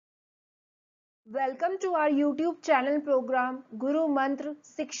Welcome to our YouTube channel programme गुरु मंत्र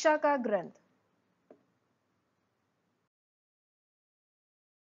शिक्षा का ग्रंथ।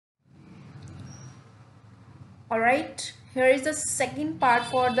 Alright, here is the second part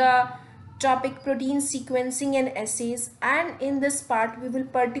for the topic protein sequencing and assays, and in this part we will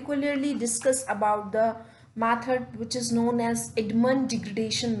particularly discuss about the method which is known as Edman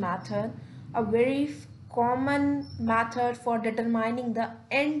degradation method, a very common method for determining the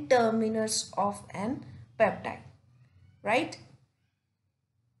N terminus of an peptide, right?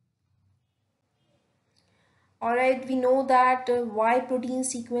 Alright, we know that why protein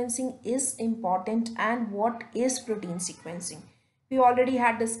sequencing is important and what is protein sequencing. We already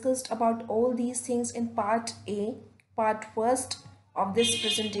had discussed about all these things in part A, part first of this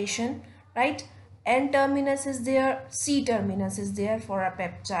presentation, right? N terminus is there, C terminus is there for a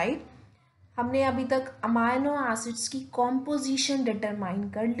peptide. हमने अभी तक amino acids की composition determine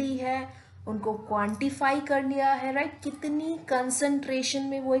कर ली है, उनको quantify कर लिया है, राइट? कितनी कंसंट्रेशन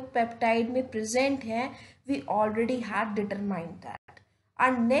में वो एक पेप्टाइड में प्रेजेंट है, we already had determine that.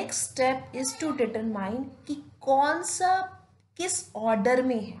 और next step is to determine कि कौन सा किस ऑर्डर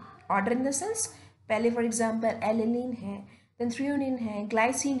में है। ऑर्डर इन द सेंस, पहले फॉर एग्जांपल एलेनिन है, देन थ्रियोनिन है,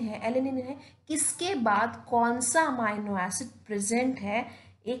 ग्लाइसिन है, एलेनिन है, किसके बाद कौन सा अमाइनो एसिड प्रेजेंट है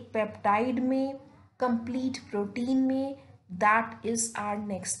एक पेप्टाइड में, कंप्लीट प्रोटीन में, that is our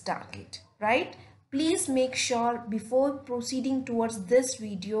next target, right? Please make sure before proceeding towards this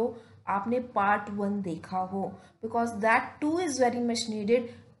video आपने पार्ट 1 देखा हो, because that two is very much needed.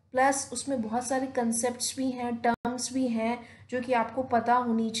 Plus उसमें बहुत सारे कंसेप्ट्स भी हैं, टर्म्स भी हैं जो कि आपको पता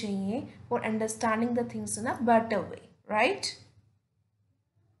होनी चाहिए for understanding the things in a better way, right?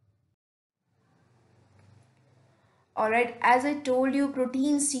 Alright, as I told you,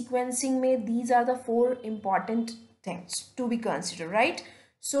 protein sequencing में these are the 4 important things to be considered, right?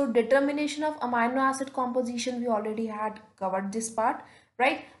 So determination of amino acid composition, we already had covered this part,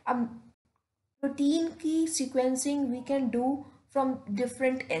 right? Protein की sequencing we can do from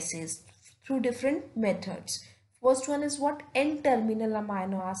different assays through different methods. First one is what? N-terminal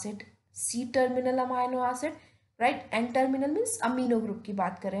amino acid, C-terminal amino acid, right? N-terminal means amino group की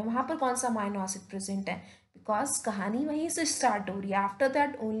बात कर रहे हैं, वहाँ पर कौन सा amino acid present है, बिकॉज कहानी वहीं से स्टार्ट हो रही है। After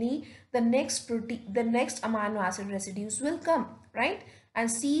that only the next amino acid residues will come, right? And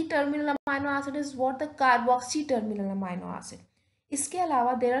C terminal amino acid is what? The carboxy terminal amino acid. इसके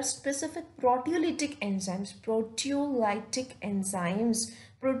अलावा there are specific proteolytic enzymes,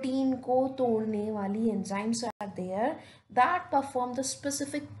 protein को तोड़ने वाली enzymes are there that perform the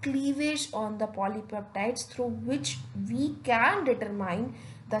specific cleavage on the polypeptides through which we can determine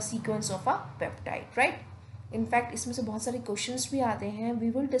the sequence of a peptide, right? In fact इसमें से बहुत सारे questions भी आते हैं। We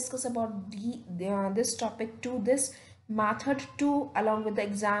will discuss about this topic to this method to along with the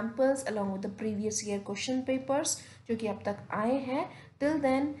examples, along with the previous year question papers जो कि अब तक आए हैं। टिल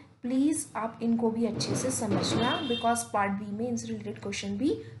देन प्लीज़ आप इनको भी अच्छे से समझना, बिकॉज पार्ट बी में इनसे रिलेटेड क्वेश्चन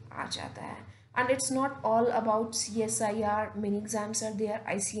भी आ जाता है। And it's not all about CSIR, many exams are there,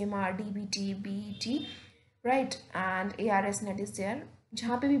 ICMR, DBT, BET, right? And ARS net is there,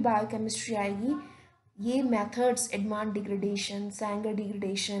 जहाँ पे भी बायोकेमिस्ट्री आएगी ये methods, एडमान degradation, Sanger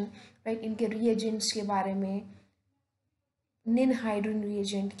degradation, right, इनके रिएजेंट्स के बारे में, निन हाइड्रोजन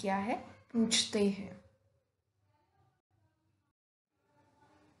रिएजेंट क्या है पूछते हैं।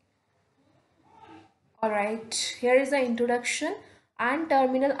 Alright, here is the introduction and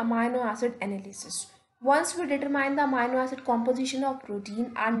terminal amino acid analysis. Once we determine the amino acid composition of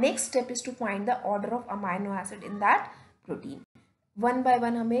protein, our next step is to find the order of amino acid in that protein. One by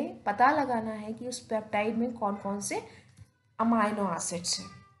one हमें पता लगाना है कि उस peptide में कौन कौन से अमाइनो एसिड्स हैं।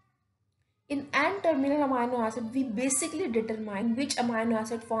 In an terminal amino acid we basically determine which amino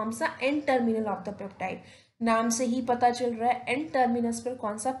acid forms the N terminal of the peptide. नाम से ही पता चल रहा है एन टर्मिनस पर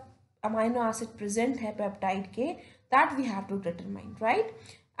कौन सा अमाइनो एसिड प्रेजेंट है पेप्टाइड के, that we have to determine, right?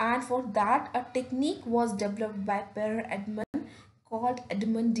 And for that a technique was developed by पेर एडमन कॉल्ड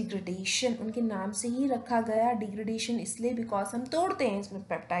एडमन डिग्रेडेशन। उनके नाम से ही रखा गया डिग्रेडेशन इसलिए बिकॉज हम तोड़ते हैं इसमें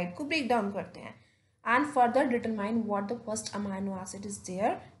पेप्टाइड को, ब्रेक डाउन करते हैं, and further determine what the first amino acid is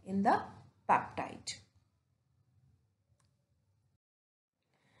there in the peptide.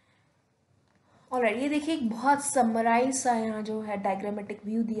 Alright, ये देखिए एक बहुत समराइज सा यहाँ जो है डायग्रामेटिक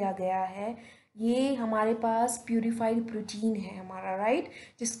व्यू दिया गया है। ये हमारे पास प्यूरिफाइड प्रोटीन है हमारा, राइट?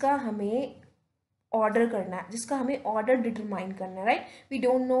 जिसका हमें ऑर्डर करना है, जिसका हमें ऑर्डर डिटरमाइन करना है, right? We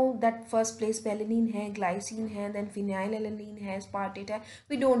don't know that first place पे एलेनिन है, ग्लाइसिन है, देन फिनाइल एलेनिन है, स्पार्टेट है,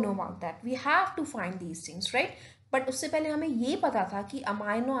 we don't know about that. We have to find these things, right? But उससे पहले हमें ये पता था कि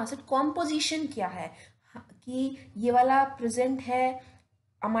अमाइनो एसिड कॉम्पोजिशन क्या है, कि ये वाला प्रेजेंट है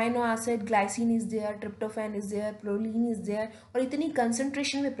amino acid glycine is there, tryptophan is there, proline is there, और इतनी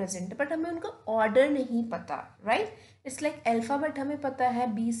कंसंट्रेशन में प्रेजेंट है, बट हमें उनका ऑर्डर नहीं पता, राइट? इट्स लाइक अल्फाबेट हमें पता है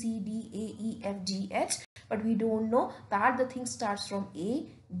BCDAEFGH, but we don't know that the thing starts from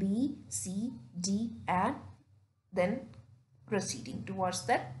ABCD and then proceeding towards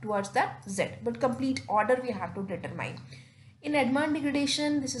that Z, but complete order we have to determine. In Edman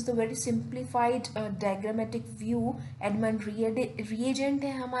degradation, this is the very simplified diagrammatic view. Edman reagent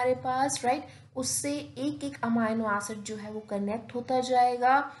है हमारे पास, right? उससे एक एक amino acid जो है वो connect होता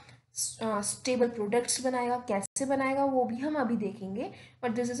जाएगा, स्टेबल प्रोडक्ट्स बनाएगा. कैसे बनाएगा वो भी हम अभी देखेंगे,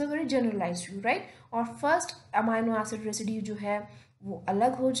 but this is a very generalised view, right? और फर्स्ट अमाइनो एसिड रेसिड्यू जो है वो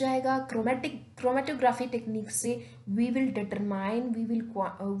अलग हो जाएगा. क्रोमेटोग्राफी टेक्निक से we will determine, we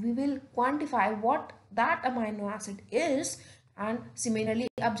will quantify what that amino acid is. And similarly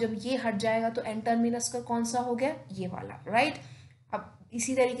अब जब ये हट जाएगा तो एन टर्मिनस का कौन सा हो गया, ये वाला, राइट? अब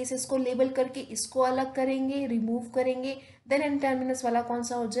इसी तरीके से इसको लेबल करके इसको अलग करेंगे, रिमूव करेंगे, देन एन टर्मिनस वाला कौन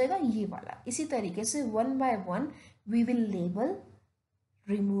सा हो जाएगा, ये वाला. इसी तरीके से one by one we will label,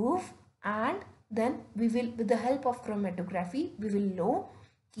 remove, and then we will with the help of chromatography we will know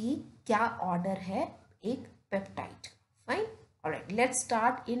कि क्या order है एक peptide. Fine. Alright, let's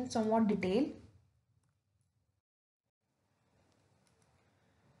start in somewhat detail.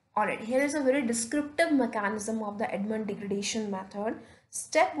 Alright, here is a very descriptive mechanism of the Edman degradation method.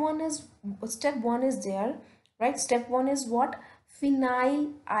 Step one is there, right? Step one is what?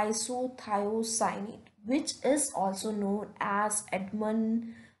 Phenyl isothiocyanate, which is also known as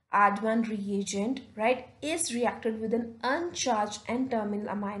Edman reagent, right, is reacted with an uncharged N-terminal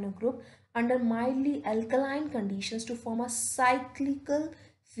amino group under mildly alkaline conditions to form a cyclical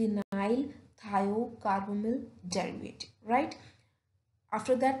phenyl thiocarbamyl derivative, right?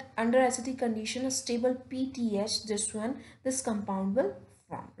 After that, under acidic condition, a stable PTH, this compound will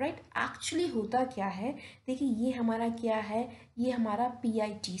form, right? Actually होता क्या है, देखिए ये हमारा क्या है, ये हमारा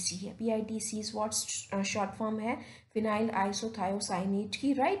PITC है. PITC is what short form है phenyl isothiocyanate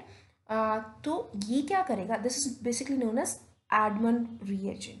की, right? तो ये क्या करेगा, this is basically known as Edman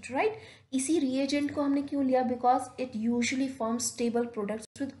reagent, right? इसी reagent को हमने क्यों लिया, because it usually forms stable products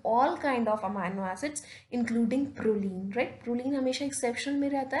with all kind of amino acids including proline, right? Proline हमेशा exception में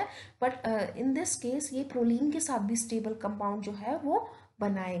रहता है, but in this case ये proline के साथ भी stable compound जो है वो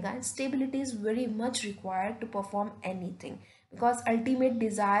बनाएगा. And stability is very much required to perform anything, because ultimate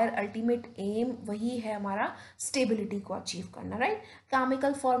desire, ultimate aim वही है हमारा stability को achieve करना, right?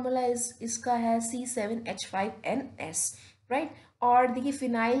 Chemical formula इसका है C7H5NS, right? और देखिए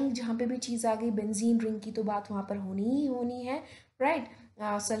फिनाइल जहाँ पे भी चीज़ आ गई, बेंजीन रिंग की तो बात वहाँ पर होनी ही होनी है, right?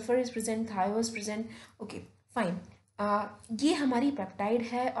 सल्फर इज प्रेजेंट, थायो इज प्रेजेंट, ओके फाइन. ये हमारी पेप्टाइड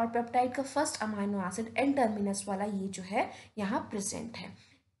है, और पेप्टाइड का first amino acid N terminus वाला ये जो है यहाँ प्रेजेंट है.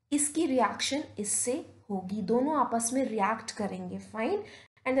 इसकी रिएक्शन इससे होगी, दोनों आपस में रिएक्ट करेंगे, fine.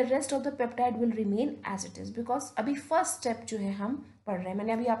 And the rest of the peptide will remain as it is, because अभी फर्स्ट स्टेप जो है हम पढ़ रहे हैं.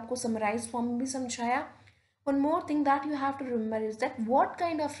 मैंने अभी आपको समराइज फॉर्म में भी समझाया. One more thing that you have to remember is that what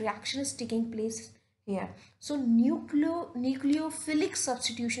kind of reaction is taking place here. So nucleophilic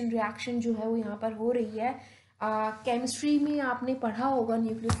substitution reaction जो है वो यहाँ पर हो रही है. केमिस्ट्री में आपने पढ़ा होगा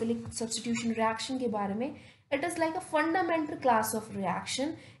nucleophilic substitution reaction के बारे में. It is like a fundamental class of reaction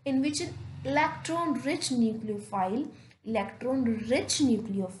in which an electron-rich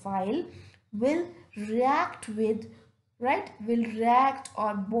nucleophile will react with, right? Will react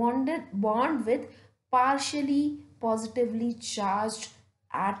or bond with partially positively charged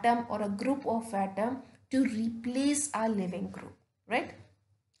atom or a group of atom to replace a living group, right?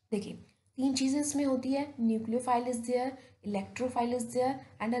 देखिए तीन चीजें इसमें होती है, nucleophile is there, electrophile is there,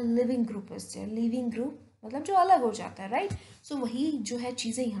 and a leaving group is there. Leaving group मतलब जो अलग हो जाता है, राइट? सो वही जो है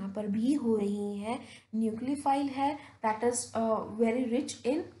चीजें यहाँ पर भी हो रही हैं. न्यूक्लियोफाइल है that is very rich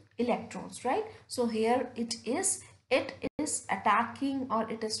in electrons, right? So here it is attacking or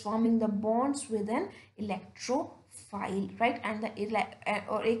it is forming the bonds with an electrophile, right? And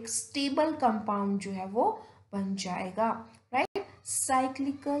और एक stable compound जो है वो बन जाएगा, right?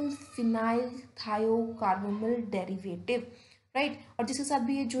 Cyclical phenyl thiocarbamyl derivative, right? और जिसके साथ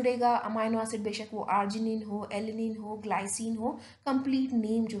भी ये जुड़ेगा अमाइनो एसिड, बेशक वो आर्जिनिन हो, एलिनिन हो, ग्लाइसिन हो, कंप्लीट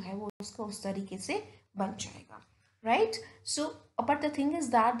नेम जो है वो उसका उस तरीके से बन जाएगा, right? So but the thing is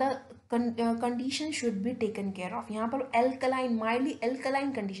that the condition should be taken care of. यहाँ पर alkaline, mildly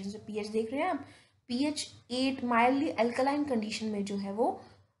alkaline condition, so pH देख रहे हैं आप, pH 8 mildly alkaline condition में जो है वो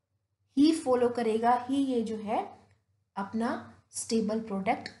ही फॉलो करेगा, ही ये जो है अपना स्टेबल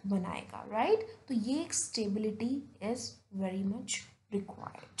प्रोडक्ट बनाएगा, राइट? तो ये एक stability is very much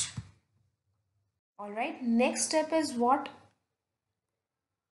required. Alright, next step is what?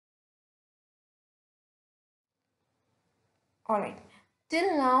 Alright,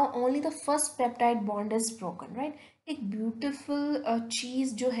 till now only the first peptide bond is broken, right? एक ब्यूटिफुल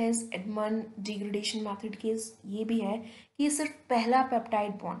चीज़ जो है इस एडमन डिग्रेडेशन मेथड के ये भी है कि सिर्फ पहला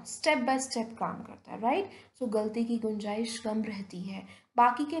peptide bond step by step काम करता है, राइट? सो गलती की गुंजाइश कम रहती है,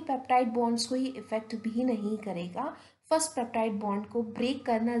 बाकी के पेप्टाइड बॉन्ड्स को ये इफेक्ट भी नहीं करेगा। फर्स्ट पेप्टाइड बॉन्ड को ब्रेक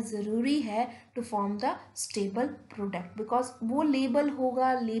करना ज़रूरी है to form the stable product, because वो लेबल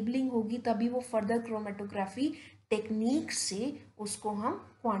होगा, लेबलिंग होगी, तभी वो फर्दर क्रोमेटोग्राफी टेक्निक से उसको हम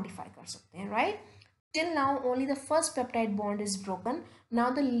क्वांटिफाई कर सकते हैं, right? Till now only the first peptide bond is broken. Now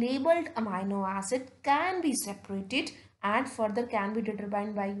the labeled amino acid can be separated and further can be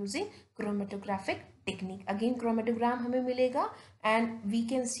determined by using chromatographic technique. Again chromatogram हमें मिलेगा and we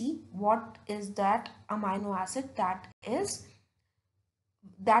can see what is that amino acid that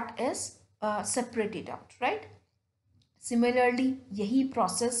is separated out, right? Similarly यही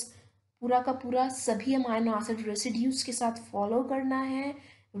process पूरा का पूरा सभी amino acid residues के साथ follow करना है,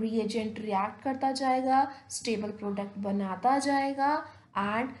 रिएजेंट रिएक्ट करता जाएगा, स्टेबल प्रोडक्ट बनाता जाएगा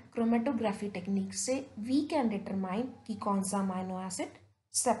एंड क्रोमेटोग्राफी टेक्निक से वी कैन डिटरमाइन कि कौन सा अमाइनो एसिड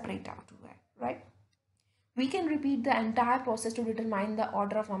सेपरेट आउट हुआ है, right? We can repeat the entire process to determine the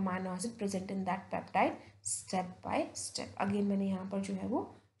order of amino acid present in that peptide step by step. Again मैंने यहाँ पर जो है वो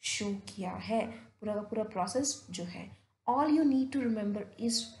शो किया है पूरा का पूरा प्रोसेस जो है। All you need to remember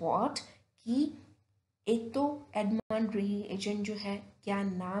is what कि एक तो एडमन रिएजेंट जो है क्या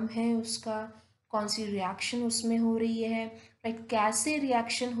नाम है उसका, कौन सी रिएक्शन उसमें हो रही है, राइट? कैसे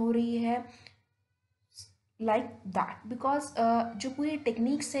रिएक्शन हो रही है, लाइक दैट, बिकॉज जो पूरी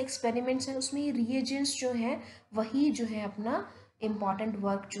टेक्निक्स है, एक्सपेरिमेंट्स हैं, उसमें ये रिएजेंट्स जो हैं वही जो है अपना इम्पॉर्टेंट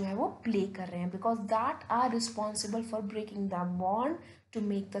वर्क जो है वो प्ले कर रहे हैं, because that are responsible for breaking the bond to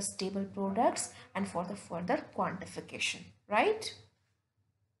make the stable products and for the further quantification, right?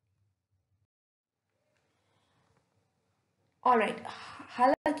 Alright,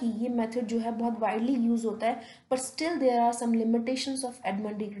 हालांकि ये मेथड जो है बहुत वाइडली यूज होता है, but still there are some limitations of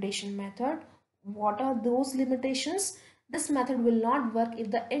Edmund degradation method. What are those limitations? This method will not work if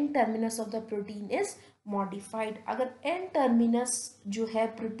the end terminus of the protein is modified. अगर and terminus जो है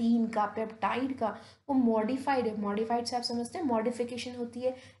protein का, peptide का, वो modified है, modified से आप समझते हैं मॉडिफिकेशन होती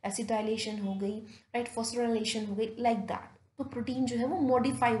है, एसिटाइलेशन हो गई, राइट, फॉस्फोराइलेशन हो गई, लाइक दैट, तो प्रोटीन जो है वो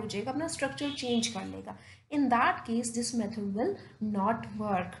मॉडिफाई हो जाएगा, अपना स्ट्रक्चर चेंज कर लेगा. In that case this method will not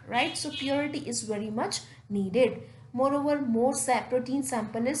work, right? So purity is very much needed. Moreover, more protein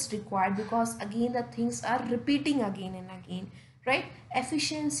sample is required because again the things are repeating again and again, right?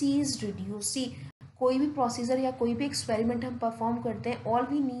 Efficiency is reduced. See, कोई भी procedure या कोई भी experiment हम perform करते हैं, all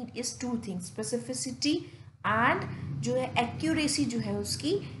we need is two things, specificity and जो है एक्यूरेसी जो है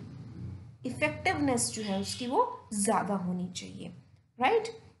उसकी, इफेक्टिवनेस जो है उसकी वो ज़्यादा होनी चाहिए,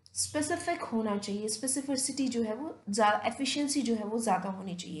 राइट? स्पेसिफिक होना चाहिए, स्पेसिफिसिटी जो है वो ज़्यादा, एफिशिएंसी जो है वो ज़्यादा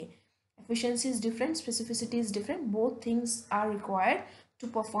होनी चाहिए. Efficiency is different, specificity is different, both things are required to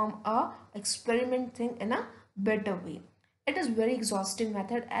perform a experiment thing in a better way. It is very exhaustive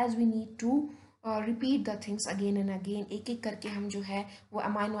method as we need to repeat the things again and again. एक एक करके हम जो है वो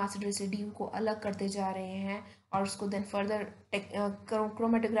amino acid residue को अलग करते जा रहे हैं और उसको देन फर्दर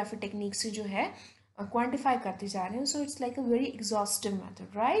क्रोमेटोग्राफी टेक्निक से जो है क्वांटिफाई करते जा रहे हैं. So it's like a very exhaustive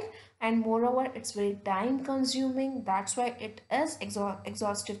method, right? And more over it's very time consuming, that's why it is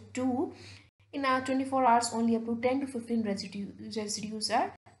exhaustive too. In our 24 hours only up to 10 to 15 residues are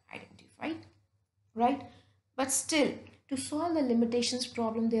identified, right? But still, to solve the limitations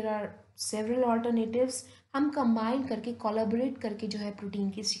problem there are several alternatives. हम combine करके, collaborate करके जो है protein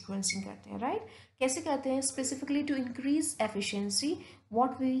की sequencing करते हैं, right? कैसे करते हैं? Specifically to increase efficiency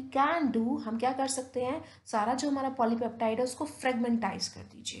what we can do, हम क्या कर सकते हैं, सारा जो हमारा पॉलीपेप्टाइड है उसको फ्रेगमेंटाइज कर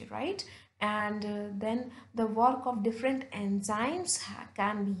दीजिए, right? And then the work of different enzymes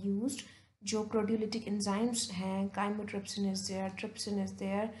can be used. जो प्रोटियोलिटिक एंजाइम्स हैं, chymotrypsin is there, trypsin is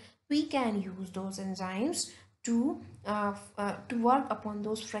there, we can use those enzymes to work upon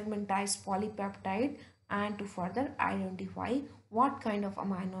those fragmentized polypeptide and to further identify what kind of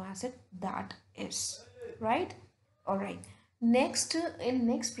amino acid that is, right? All right, next in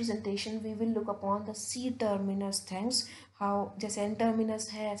next presentation we will look upon the C terminus things, how जैसे N terminus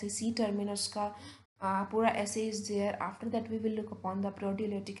है ऐसे C terminus का पूरा essay is there. After that we will look upon the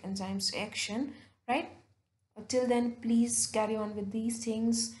proteolytic enzymes action, right? Till then please carry on with these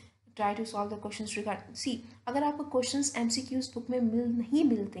things. Try to solve the questions regarding. See, अगर आपको questions MCQs book में नहीं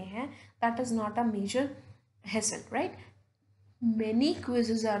मिलते हैं, that is not a major hassle, right? Many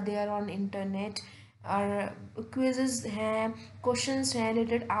quizzes are there on internet, और quizzes हैं, questions हैं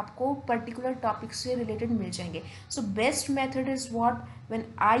related, आपको particular topic से related मिल जाएंगे. So best method is what when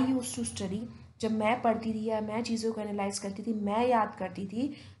I used to study, जब मैं पढ़ती थी या मैं चीज़ों को एनालाइज करती थी, मैं याद करती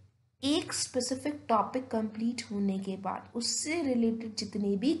थी, एक स्पेसिफिक टॉपिक कंप्लीट होने के बाद उससे रिलेटेड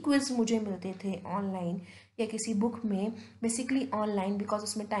जितने भी क्विज मुझे मिलते थे ऑनलाइन या किसी बुक में, बेसिकली ऑनलाइन, बिकॉज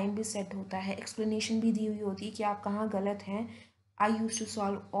उसमें टाइम भी सेट होता है, एक्सप्लेनेशन भी दी हुई होती है कि आप कहाँ गलत हैं, आई use to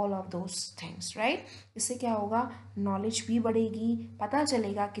solve all of those things, right. इससे क्या होगा, नॉलेज भी बढ़ेगी, पता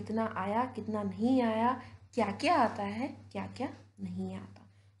चलेगा कितना आया कितना नहीं आया, क्या क्या आता है क्या क्या नहीं आता।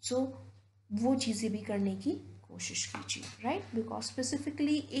 सो वो चीज़ें भी करने की कोशिश कीजिए, राइट, बिकॉज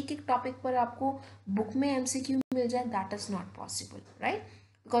स्पेसिफिकली एक एक टॉपिक पर आपको बुक में एमसीक्यू मिल जाए, that is not possible, right,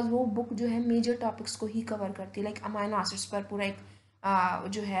 because वो बुक जो है मेजर टॉपिक्स को ही कवर करती है, लाइक अमाइनो एसिड्स पर पूरा एक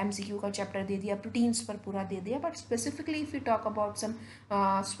जो है एमसीक्यू का चैप्टर दे दिया, प्रोटीन्स पर पूरा दे दिया, but specifically if you talk about some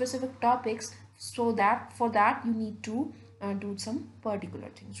specific topics, so that for that you need to do some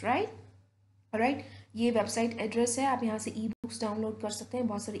particular things, right. Right, ये वेबसाइट एड्रेस है, आप यहाँ से ई बुक्स डाउनलोड कर सकते हैं,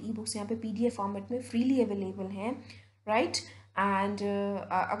 बहुत सारे ई बुक्स यहाँ पे पीडीएफ फॉर्मेट में फ्रीली अवेलेबल हैं, राइट। एंड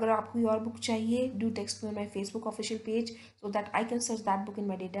अगर आपको कोई और बुक चाहिए, do text me my Facebook official page so that I can search that book in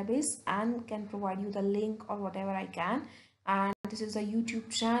my database and can provide you the link और what ever I can. And this is a YouTube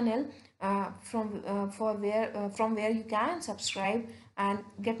channel from where you can subscribe and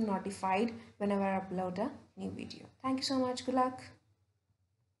get notified whenever I upload a new video. Thank you so much. Good luck.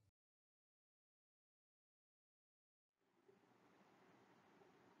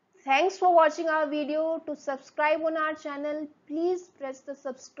 Thanks for watching our video. To subscribe on our channel, please press the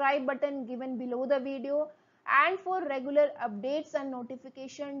subscribe button given below the video. And for regular updates and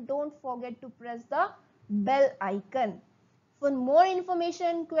notification, don't forget to press the bell icon. For more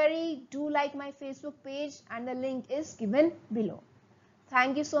information query, do like my Facebook page and the link is given below.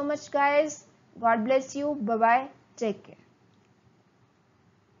 Thank you so much guys. God bless you. Bye bye. Take care.